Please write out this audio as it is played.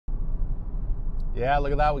Yeah,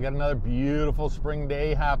 look at that. We got another beautiful spring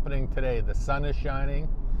day happening today. The sun is shining.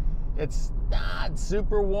 It's not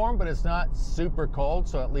super warm, but it's not super cold,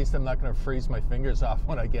 so at least I'm not going to freeze my fingers off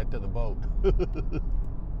when I get to the boat.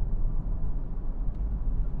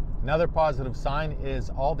 Another positive sign is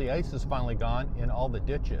all the ice is finally gone in all the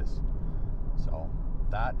ditches. So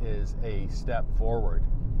that is a step forward.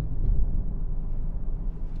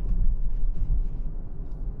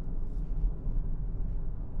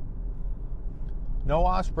 No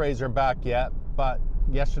ospreys are back yet, but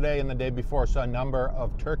yesterday and the day before saw a number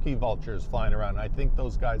of turkey vultures flying around. I think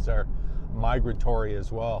those guys are migratory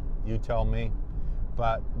as well. You tell me.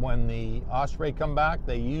 But when the osprey come back,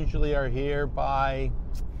 they usually are here by,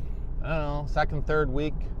 I don't know, second, third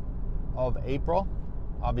week of April,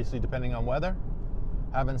 obviously depending on weather.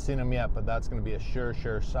 Haven't seen them yet, but that's going to be a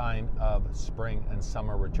sure sign of spring and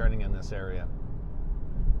summer returning in this area.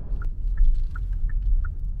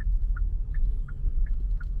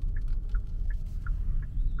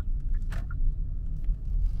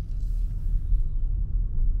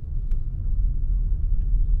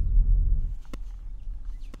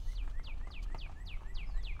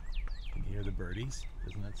 Can you hear the birdies?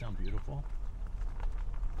 Doesn't that sound beautiful?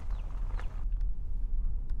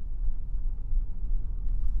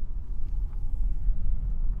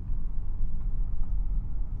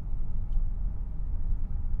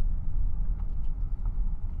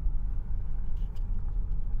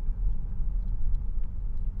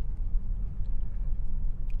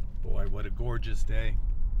 Boy, what a gorgeous day.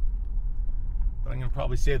 But I'm going to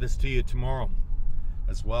probably say this to you tomorrow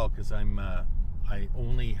as well, because I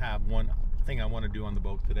only have one thing I want to do on the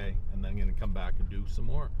boat today, and then I'm going to come back and do some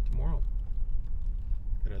more tomorrow.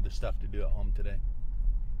 Got other stuff to do at home today.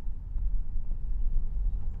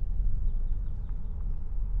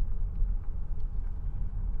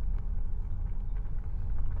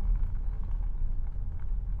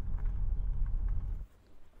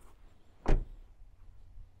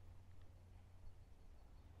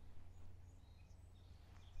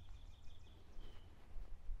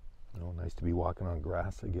 Oh, nice to be walking on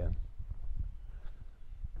grass again.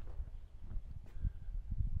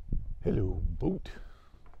 Hello, boat.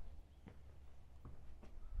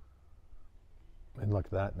 And look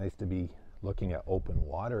at that, nice to be looking at open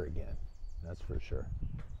water again. That's for sure.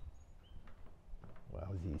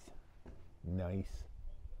 Wowsies. Nice.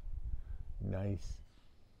 Nice.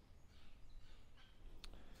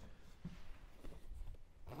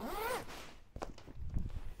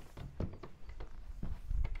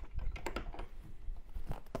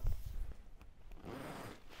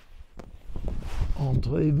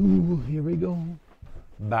 Entrez-vous, here we go.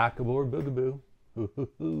 Back aboard Boogaboo.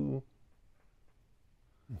 Hoo-hoo-hoo.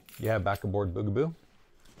 Yeah, back aboard Boogaboo.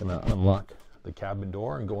 Gonna unlock the cabin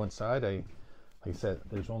door and go inside. Like I said,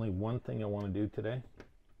 there's only one thing I want to do today.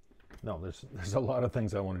 No, there's a lot of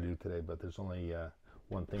things I want to do today, but there's only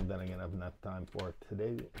one thing that I'm gonna have enough time for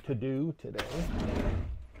today to do today,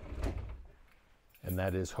 and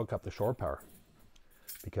that is hook up the shore power,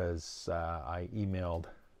 because I emailed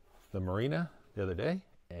the marina the other day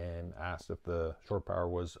and asked if the shore power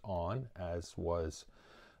was on as was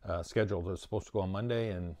scheduled. It was supposed to go on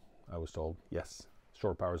Monday, and I was told yes,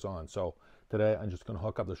 shore power's on. So today I'm just going to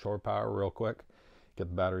hook up the shore power real quick, get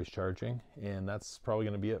the batteries charging, and that's probably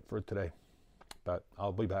going to be it for today. But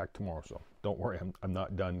I'll be back tomorrow, so don't worry, I'm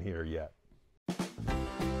not done here yet.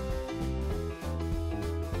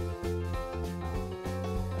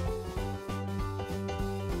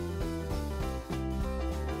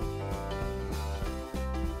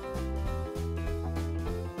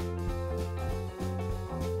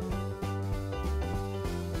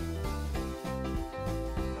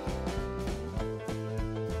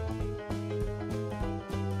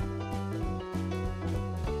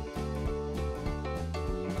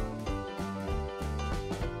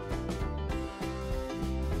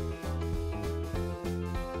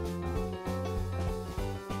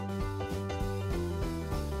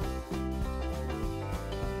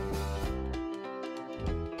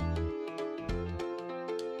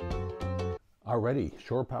 Already,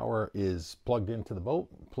 shore power is plugged into the boat,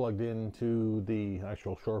 plugged into the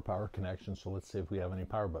actual shore power connection. So let's see if we have any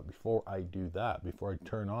power. But before I do that, before I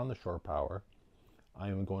turn on the shore power, I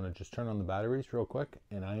am going to just turn on the batteries real quick,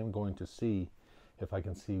 and I am going to see if I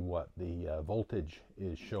can see what the voltage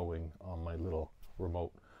is showing on my little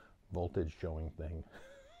remote voltage showing thing.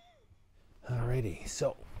 Alrighty,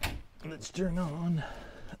 so let's turn on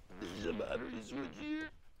the battery switch here.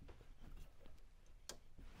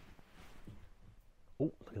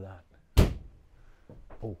 Oh, look at that.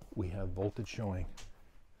 Oh, we have voltage showing.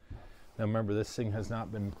 Now remember, this thing has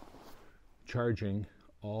not been charging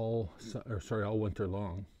all winter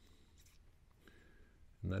long.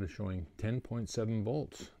 And that is showing 10.7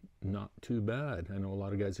 volts. Not too bad. I know a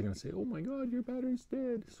lot of guys are going to say, oh my God, your battery's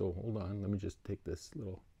dead. So hold on, let me just take this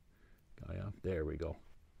little guy off. There we go.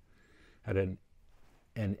 Had an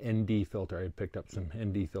ND filter. I picked up some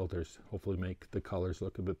ND filters, hopefully make the colors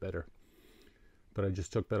look a bit better. But I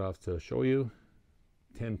just took that off to show you.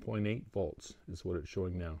 10.8 volts is what it's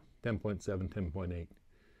showing now. 10.7, 10.8.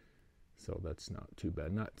 So that's not too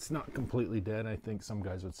bad. It's not completely dead. I think some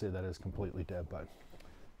guys would say that is completely dead, but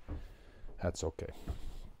that's okay.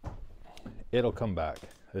 It'll come back.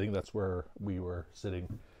 I think that's where we were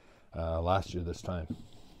sitting last year this time.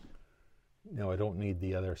 Now I don't need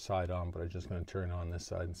the other side on, but I'm just going to turn on this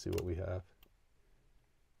side and see what we have.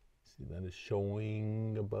 See, that is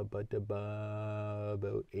showing about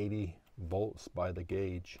 80 volts by the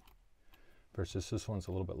gauge versus this one's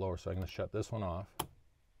a little bit lower. So I'm going to shut this one off,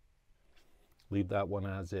 leave that one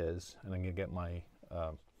as is, and I'm going to get my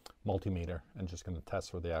multimeter and just going to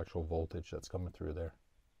test for the actual voltage that's coming through there.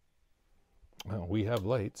 Now, we have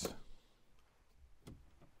lights,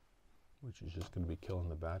 which is just going to be killing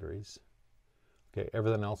the batteries. Okay,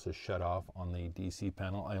 everything else is shut off on the DC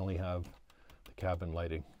panel. I only have the cabin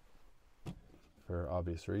lighting for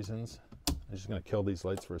obvious reasons. I'm just going to kill these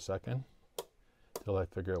lights for a second till I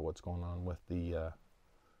figure out what's going on with the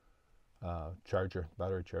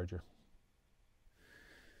battery charger.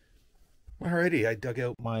 Alrighty, I dug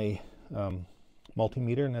out my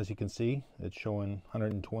multimeter, and as you can see, it's showing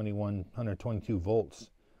 122 volts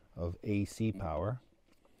of AC power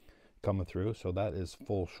coming through. So that is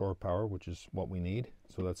full shore power, which is what we need.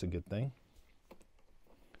 So that's a good thing.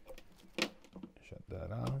 Shut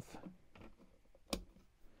that off.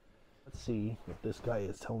 Let's see what this guy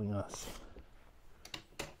is telling us.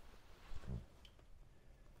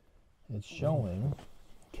 It's showing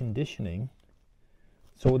conditioning.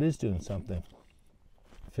 So it is doing something.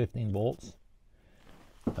 15 volts.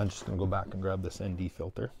 I'm just going to go back and grab this ND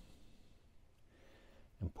filter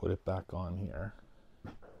and put it back on here.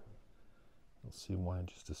 We'll see why in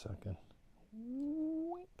just a second.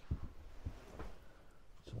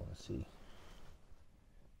 Just want to see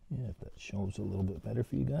if that shows a little bit better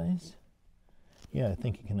for you guys. Yeah, I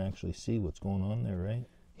think you can actually see what's going on there, right?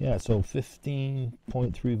 Yeah, so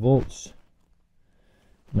 15.3 volts.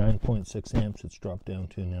 9.6 amps it's dropped down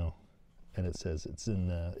to now, and it says it's in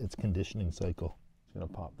its conditioning cycle. Just going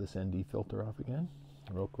to pop this ND filter off again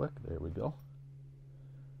real quick. There we go.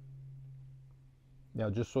 Now,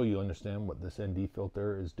 just so you understand what this ND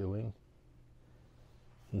filter is doing,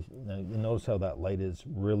 now you notice how that light is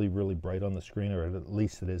really, really bright on the screen, or at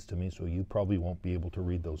least it is to me, so you probably won't be able to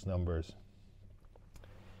read those numbers.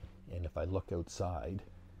 And if I look outside,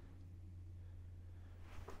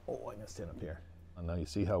 oh, I'm going to stand up here. And now you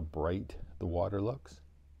see how bright the water looks?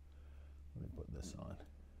 Let me put this on.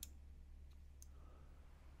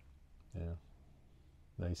 Yeah.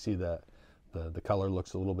 Now you see that the color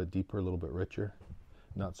looks a little bit deeper, a little bit richer,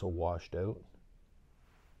 not so washed out.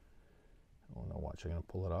 Oh, now watch, I'm going to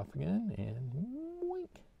pull it off again, and wink.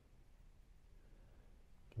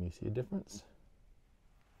 Can you see a difference?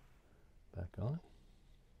 Back on.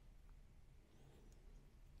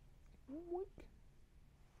 Wink.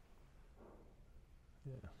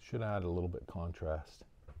 Yeah, should add a little bit contrast.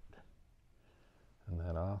 And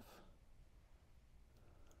that off.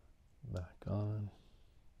 Back on.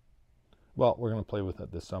 Well, we're going to play with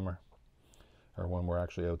it this summer, or when we're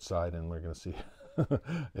actually outside, and we're going to see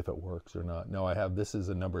if it works or not. No, this is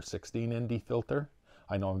a number 16 ND filter.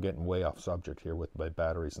 I know I'm getting way off subject here with my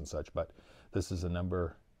batteries and such, but this is a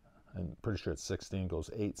number, I'm pretty sure it's 16, goes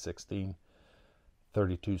 8, 16,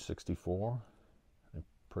 32, 64. I'm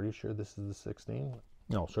pretty sure this is the 16.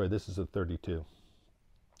 No, sorry, this is a 32,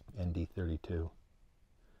 ND 32.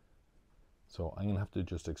 So I'm going to have to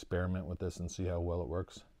just experiment with this and see how well it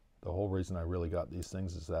works. The whole reason I really got these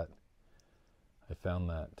things is that I found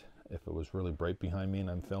that if it was really bright behind me and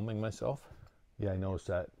I'm filming myself, yeah, I noticed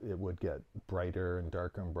that it would get brighter and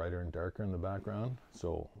darker and brighter and darker in the background.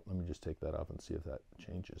 So let me just take that off and see if that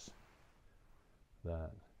changes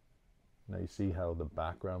that. Now you see how the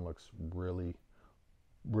background looks really,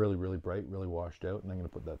 really, really bright, really washed out, and I'm going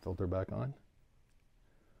to put that filter back on.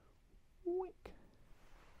 Wink.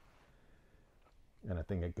 And I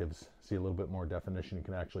think it gives, see, a little bit more definition. You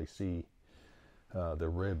can actually see the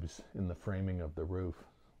ribs in the framing of the roof,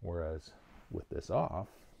 whereas with this off,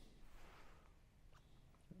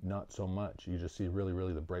 not so much. You just see really,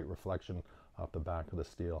 really the bright reflection off the back of the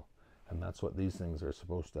steel, and that's what these things are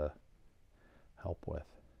supposed to help with.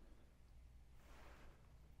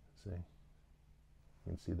 See, you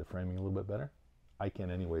can see the framing a little bit better. I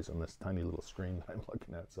can anyways on this tiny little screen that I'm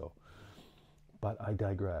looking at. So, but I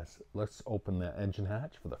digress. Let's open the engine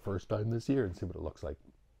hatch for the first time this year and see what it looks like.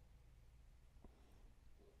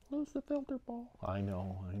 Lose the filter ball. I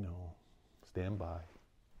know. Stand by.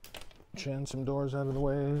 Transom doors out of the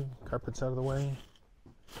way, carpets out of the way.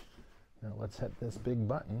 Now let's hit this big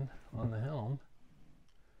button on the helm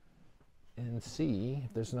and see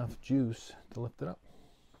if there's enough juice to lift it up.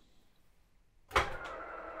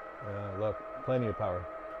 Look, plenty of power.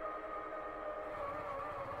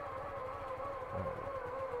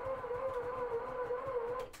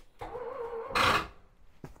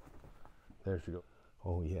 There she goes.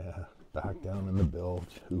 Oh yeah, back down in the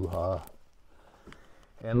bilge. Hoo-ha.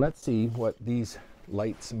 And let's see what these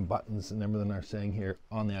lights and buttons and everything are saying here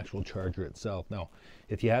on the actual charger itself. Now,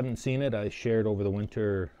 if you haven't seen it, I shared over the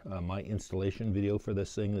winter my installation video for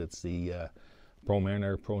this thing. It's the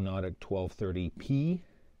ProMariner ProNautic 1230P,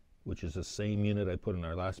 which is the same unit I put in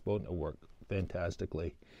our last boat, and it worked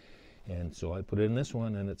fantastically. And so I put it in this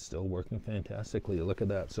one, and it's still working fantastically. Look at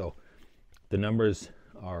that. So the numbers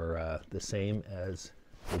are the same as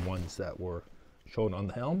the ones that were shown on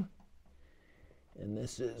the helm. And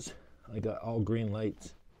this is, I got all green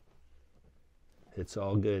lights. It's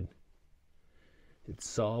all good.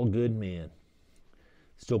 It's all good, man.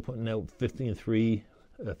 Still putting out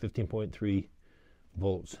 15.3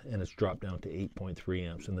 volts, and it's dropped down to 8.3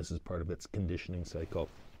 amps, and this is part of its conditioning cycle.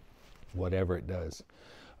 Whatever it does,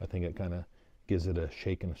 I think it kind of gives it a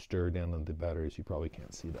shake and a stir down on the batteries. You probably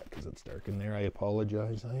can't see that because it's dark in there. I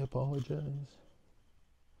apologize.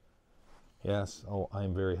 Yes, oh,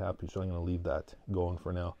 I'm very happy, so I'm going to leave that going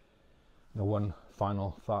for now. Now, one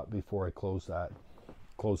final thought before I close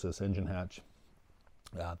this engine hatch.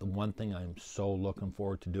 The one thing I'm so looking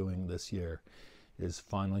forward to doing this year is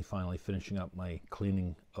finally finishing up my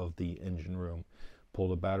cleaning of the engine room. Pull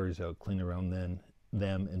the batteries out, clean around them,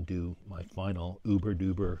 and do my final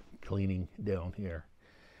uber-duber cleaning down here.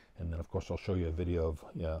 And then, of course, I'll show you a video of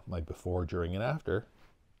my before, during, and after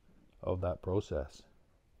of that process.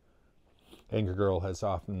 Anchor Girl has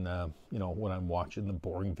often, when I'm watching the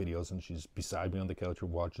boring videos and she's beside me on the couch or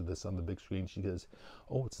watching this on the big screen, she goes,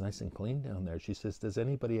 "Oh, it's nice and clean down there." She says, "Does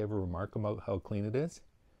anybody ever remark about how clean it is?"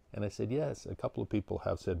 And I said, "Yes." A couple of people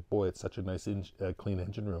have said, "Boy, it's such a nice clean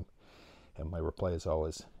engine room." And my reply is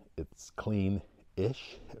always, it's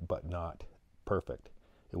clean-ish, but not perfect.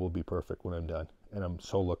 It will be perfect when I'm done. And I'm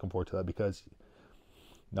so looking forward to that, because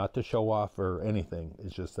not to show off or anything,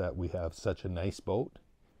 it's just that we have such a nice boat,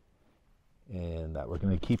 and that we're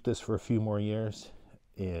going to keep this for a few more years,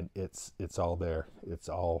 and it's all there. It's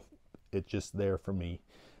just there for me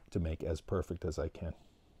to make as perfect as I can,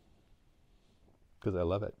 because I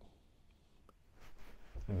love it.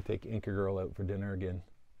 I'm going to take Anchor Girl out for dinner again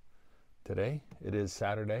today. It is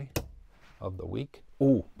Saturday of the week.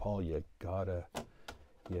 Oh, Paul, you gotta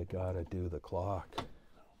do the clock.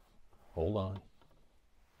 Hold on.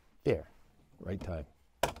 There, right time.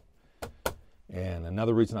 And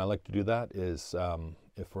another reason I like to do that is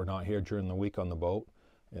if we're not here during the week on the boat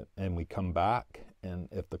and we come back, and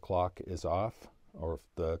if the clock is off, or if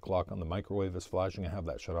the clock on the microwave is flashing, I have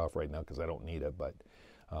that shut off right now because I don't need it, but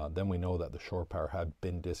then we know that the shore power had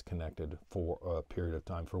been disconnected for a period of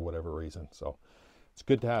time for whatever reason. So it's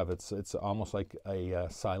good to have. It's almost like a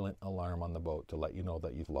silent alarm on the boat to let you know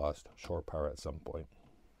that you've lost shore power at some point.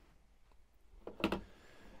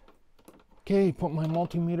 Okay, put my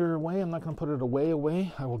multimeter away. I'm not going to put it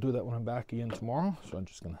away. I will do that when I'm back again tomorrow. So I'm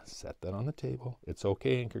just going to set that on the table. It's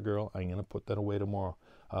okay, Anchor Girl. I'm going to put that away tomorrow.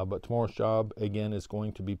 But tomorrow's job, again, is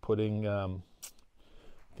going to be putting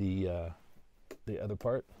the other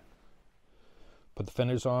part. Put the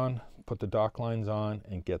fenders on, put the dock lines on,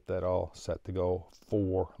 and get that all set to go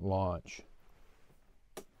for launch.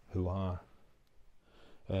 Hoo-ha.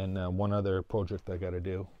 And one other project I got to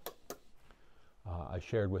do. I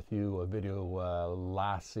shared with you a video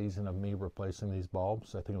last season of me replacing these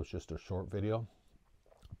bulbs. I think it was just a short video.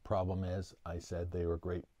 Problem is, I said they were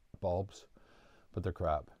great bulbs, but they're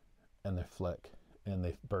crap, and they flick, and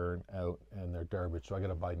they burn out, and they're garbage. So I got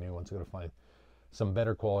to buy new ones. I got to find some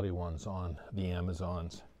better quality ones on the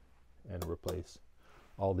Amazons and replace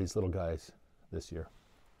all these little guys this year.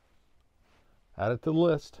 Add it to the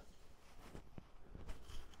list.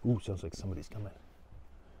 Ooh, sounds like somebody's coming.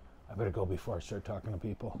 I better go before I start talking to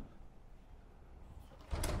people.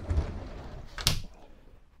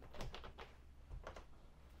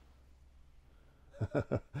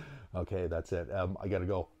 Okay, that's it. I gotta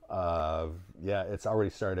go. Yeah, it's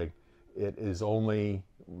already starting. It is only,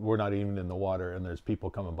 we're not even in the water, and there's people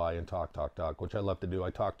coming by and talk, which I love to do. I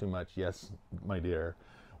talk too much. Yes, my dear.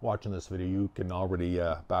 Watching this video, you can already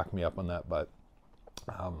back me up on that, but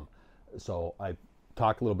So I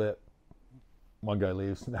talk a little bit. One guy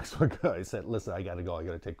leaves. Next one guy said, listen, I got to go. I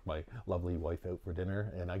got to take my lovely wife out for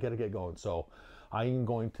dinner and I got to get going. So I'm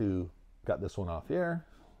going to cut this one off here.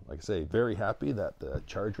 Like I say, very happy that the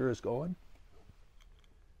charger is going.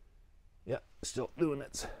 Yeah, still doing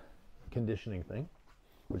its conditioning thing,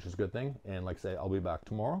 which is a good thing. And like I say, I'll be back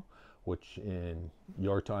tomorrow, which in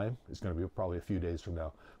your time is going to be probably a few days from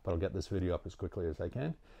now. But I'll get this video up as quickly as I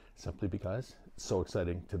can, simply because it's so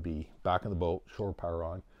exciting to be back in the boat, shore power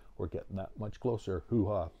on. We're getting that much closer.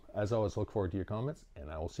 Hoo-ha. As always, look forward to your comments,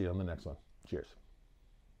 and I will see you on the next one. Cheers.